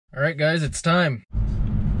Alright guys, it's time.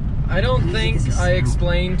 I don't think I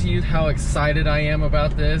explained to you how excited I am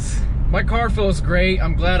about this. My car feels great.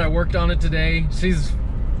 I'm glad I worked on it today. She's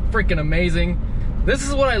freaking amazing. This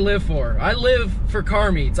is what I live for. I live for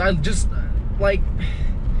car meets. I just, like,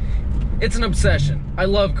 it's an obsession. I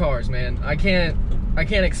love cars, man. I can't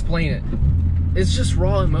explain it. It's just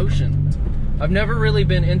raw emotion. I've never really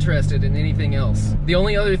been interested in anything else. The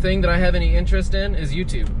only other thing that I have any interest in is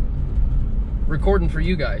YouTube. Recording for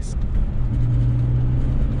you guys.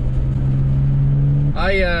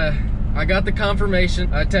 I got the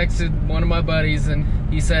confirmation. I texted one of my buddies and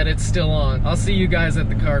he said it's still on. I'll see you guys at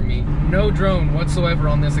the car meet. No drone whatsoever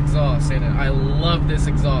on this exhaust, and I love this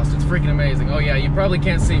exhaust. It's freaking amazing. Oh yeah, you probably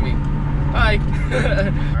can't see me. Hi.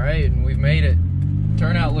 All right, and we've made it.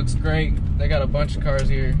 Turnout looks great. They got a bunch of cars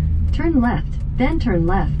here. Turn left, then turn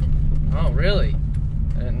left. Oh, really?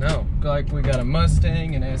 I didn't know. Like, we got a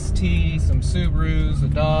Mustang, an ST, some Subarus, a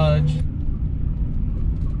Dodge.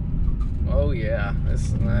 Oh yeah, this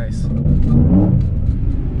is nice.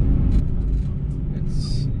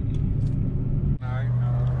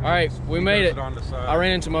 Alright, we made it. I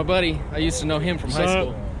ran into my buddy. I used to know him from high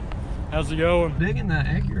school. How's it going? Big in that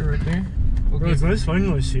Acura right there. Bro, it's nice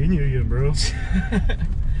finally seeing you again, bro.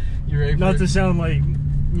 You ready for Not it? to sound like,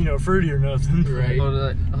 you know, fruity or nothing. Right. Hold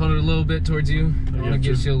it a little bit towards you. I want to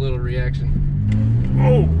get you a little reaction.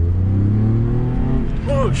 Oh!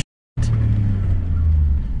 Oh, shit.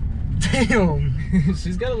 Damn!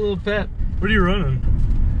 She's got a little pep. What are you running?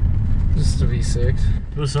 Just a V6.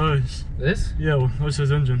 What size? This? Yeah, what's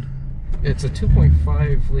his engine? It's a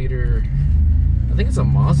 2.5 liter. I think it's a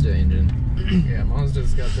Mazda engine. Yeah,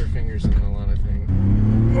 Mazda's got their fingers in a lot of things.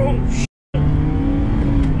 Oh, shit.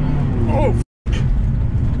 Oh, f***.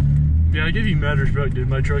 Yeah, I give you mad respect, dude.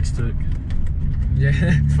 My truck's thick. Yeah.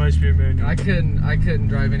 It's 5-speed manual. I couldn't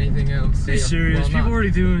drive anything else. Are you serious? Well, People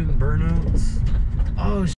already doing burnouts.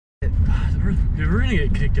 Oh shit. Dude, we're gonna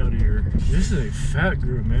get kicked out of here. This is a fat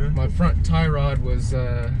group, man. My front tie rod was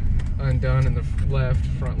undone in the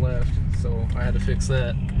front left, so I had to fix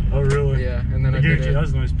that. Oh, really? Yeah, and then I did it. That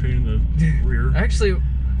was a nice pain in the rear. Actually,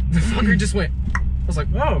 the fucker just went. I was like,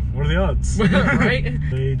 oh, what are the odds? Right?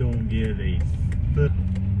 They don't give a.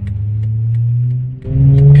 God,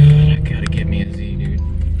 I gotta get me a Z, dude.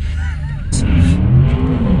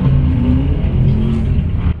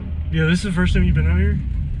 Yeah, this is the first time you've been out here?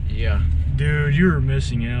 Yeah. Dude, you're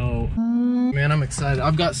missing out. Man, I'm excited.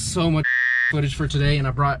 I've got so much footage for today, and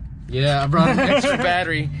I brought an extra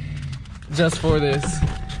battery just for this.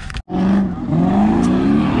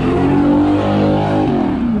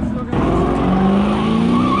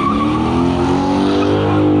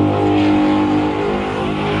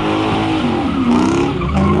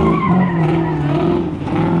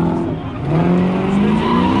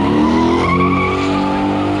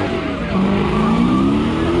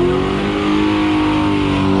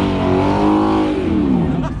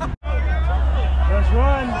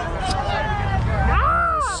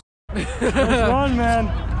 Let's run, man.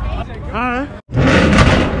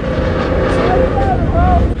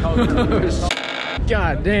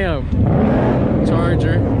 God damn.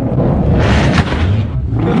 Charger.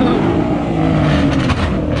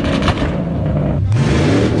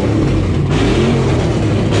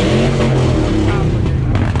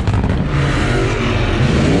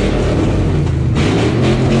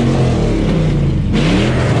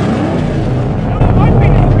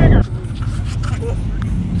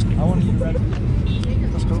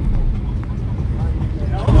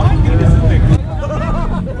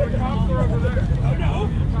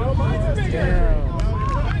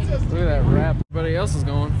 Everybody else is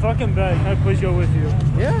going. Fucking bet. I'd please go with you.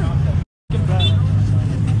 Yeah. Fucking bet.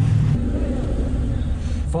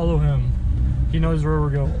 Follow him. He knows where we're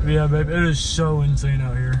going. Yeah, babe. It is so insane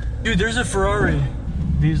out here. Dude, there's a Ferrari.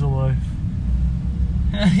 Diesel life.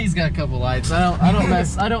 He's got a couple lights. I don't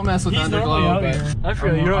mess with underglow, but I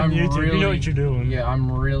feel you're on YouTube. Really, you know what you're doing. Yeah, I'm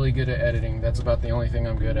really good at editing. That's about the only thing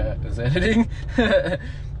I'm good at is editing. Hey,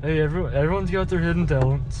 everyone's got their hidden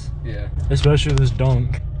talents. Yeah. Especially this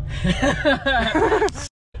dunk.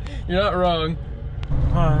 You're not wrong.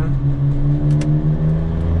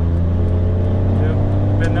 Yep,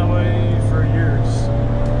 been that way for years.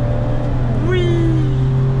 Whee!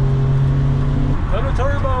 Put a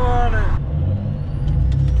turbo on it.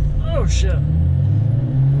 Oh shit!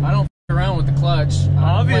 I don't f around with the clutch.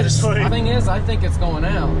 Obviously. The thing is, I think it's going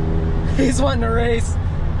out. He's wanting to race.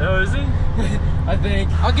 Oh, is he? I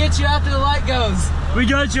think. I'll get you after the light goes. We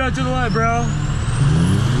got you after the light, bro.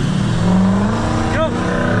 Go.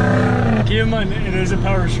 Keep in mind, it is a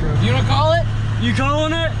power stroke. You wanna call it? You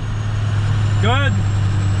calling it? Go ahead.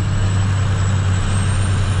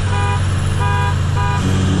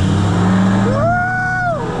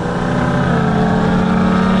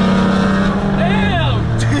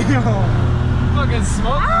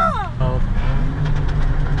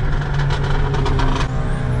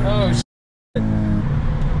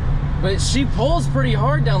 But she pulls pretty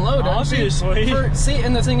hard down low, doesn't Obviously. she? See,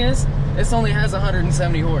 and the thing is, this only has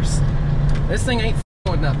 170 horse. This thing ain't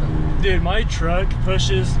with nothing. Dude, my truck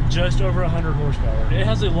pushes just over 100 horsepower. It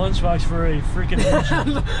has a lunchbox for a freaking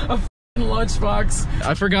engine. A f***ing lunchbox.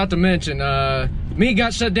 I forgot to mention, meat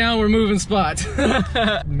got shut down, we're moving spots.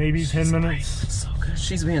 Maybe 10 minutes. So good.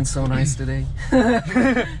 She's being so nice today.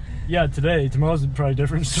 Yeah, today. Tomorrow's probably a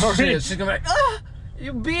different story. Shit, she's gonna be like, ah,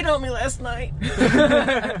 you beat on me last night.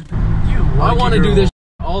 I want to do this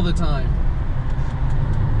all the time.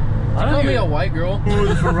 I Call me a white girl. Ooh,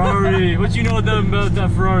 the Ferrari. What you know about that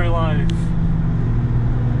Ferrari life?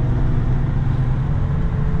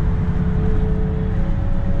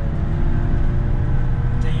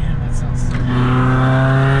 Damn, that sounds so good.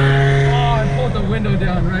 Oh, I pulled the window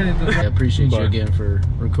down right at the... I appreciate you again for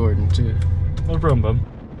recording, too. No problem, bub.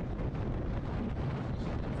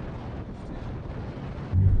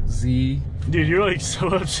 Z. Dude, you're like so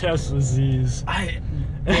obsessed with Z's.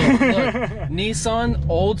 Look, Nissan,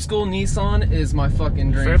 old school Nissan is my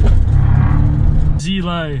fucking dream. Z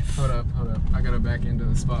life. Hold up. I gotta back into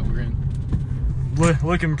the spot we're in.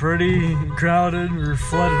 Looking pretty, crowded, we're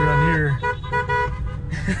flooded around here.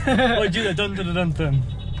 Like, do that dun dun dun dun.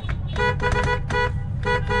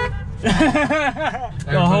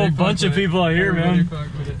 A whole bunch of people out here, man.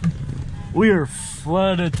 We are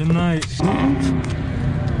flooded tonight.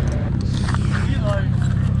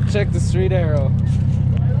 Check the street arrow.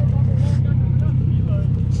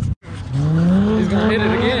 He's gonna hit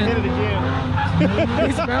it again. Hit it again.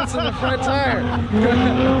 He's bouncing the front tire. On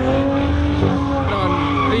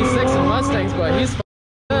V6 and Mustangs, but he's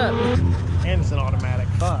up. And it's an automatic.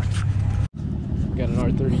 Fuck. Got an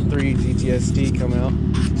R33 GTST come out.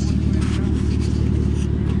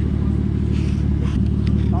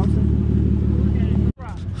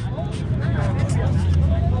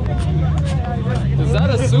 Is that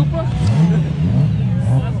a supra?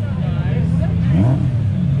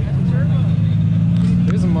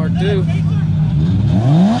 Here's a Mark II.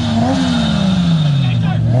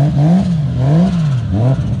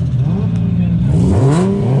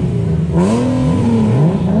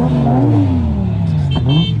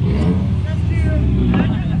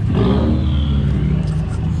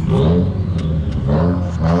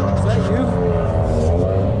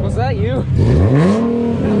 Was that you?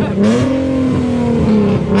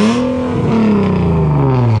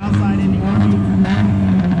 Outside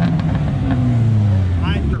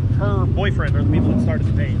her boyfriend are the people that started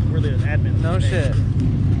the page. We're the admins. No shit.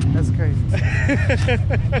 That's crazy.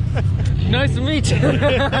 Nice to meet you.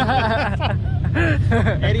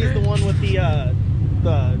 Eddie's the one with the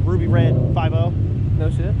ruby red 5.0. No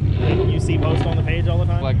shit. You see most on the page all the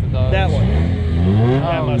time. Like the dog. That one.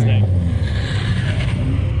 That Oh, Mustang.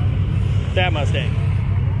 That Mustang.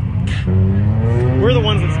 We're the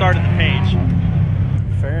ones that started the page.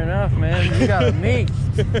 Fair enough, man. You got a meat.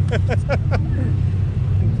 Didn't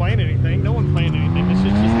plan anything. No one planned anything. This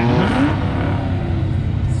shit just happened.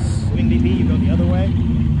 Swing DP, you go the other way.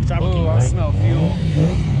 Oh, I smell fuel.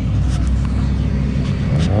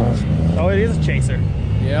 Oh, it is a chaser.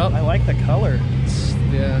 Yep. I like the color.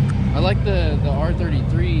 Yeah. I like the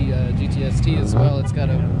R33 GTST as well. It's got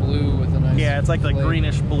a blue with a nice... Yeah, it's like the plate.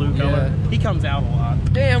 greenish blue color. Yeah. He comes out a lot.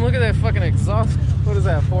 Damn, look at that fucking exhaust. What is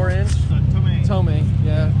that, 4-inch? Tomei,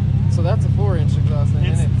 yeah. So that's a 4-inch exhaust thing,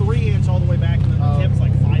 It's isn't it? 3-inch all the way back, and then the tip's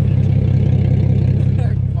like 5-inch.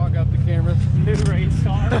 Fog up the camera. New race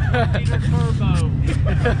car. Peter Turbo.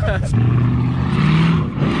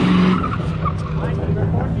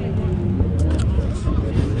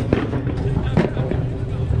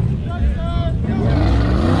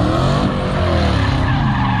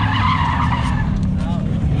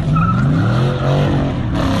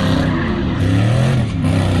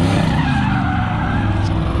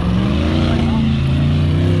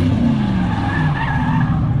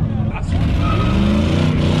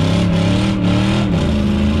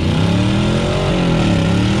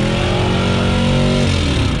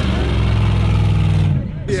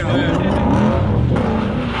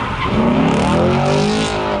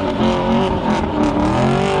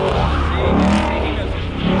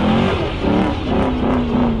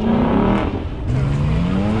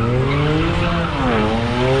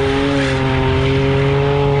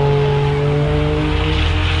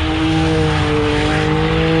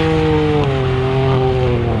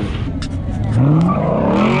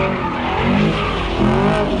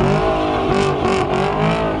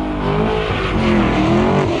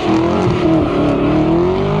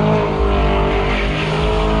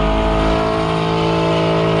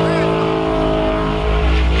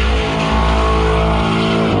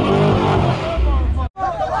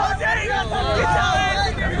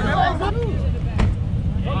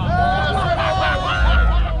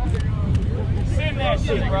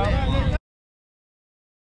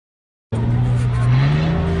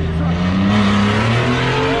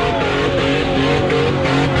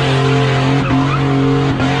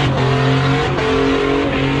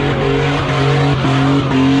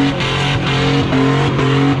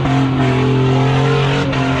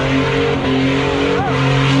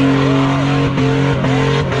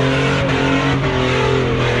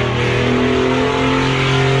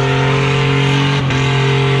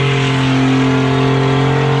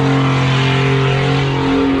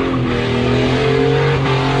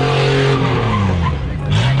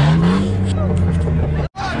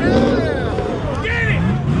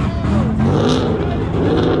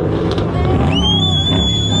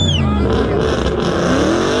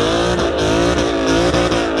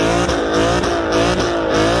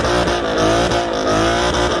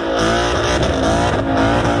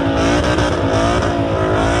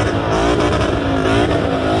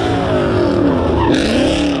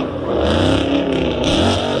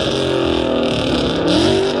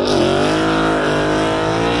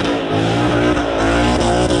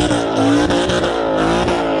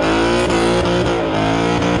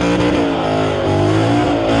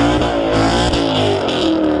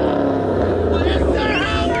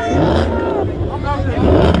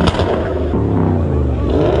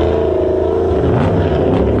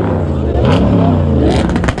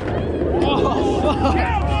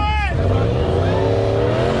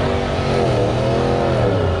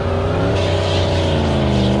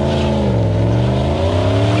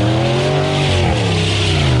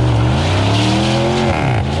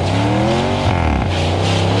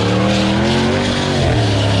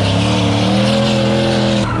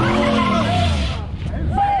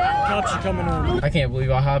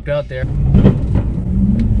 hopped out there.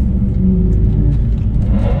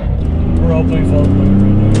 We're all playing Fall Out Boy right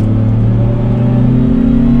now.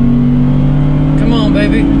 Come on,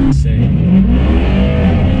 baby.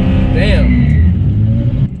 Damn.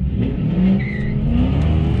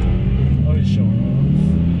 Oh, he's showing off.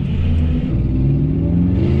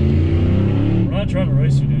 We're not trying to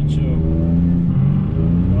race you, dude. Chill.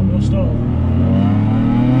 I'm gonna stall.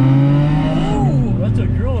 Oh, that's a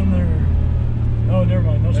girl in there. Oh, never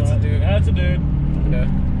mind. No, That's a dude. That's a dude. Yeah.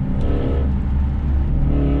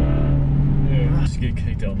 Yeah, just get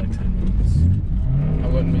kicked out in like 10 minutes. I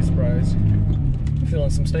wouldn't be surprised. You feeling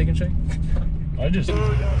some steak and shake? I just.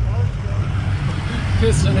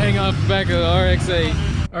 Piston hang off the back of the RX-8.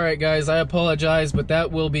 Alright guys, I apologize, but that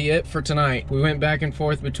will be it for tonight. We went back and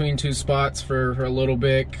forth between two spots for a little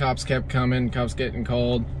bit. Cops kept coming, cops getting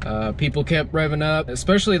called. People kept revving up,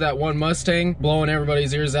 especially that one Mustang, blowing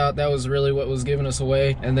everybody's ears out. That was really what was giving us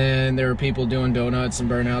away. And then there were people doing donuts and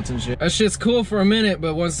burnouts and shit. That shit's cool for a minute,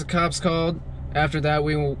 but once the cops called, after that,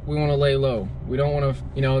 we want to lay low. We don't want to,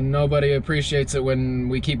 you know, nobody appreciates it when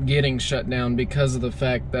we keep getting shut down because of the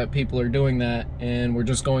fact that people are doing that and we're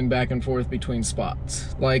just going back and forth between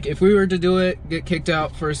spots. Like, if we were to do it, get kicked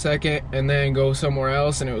out for a second, and then go somewhere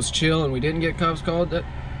else and it was chill and we didn't get cops called,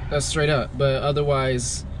 that's straight up. But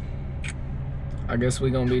otherwise, I guess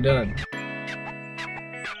we're gonna be done.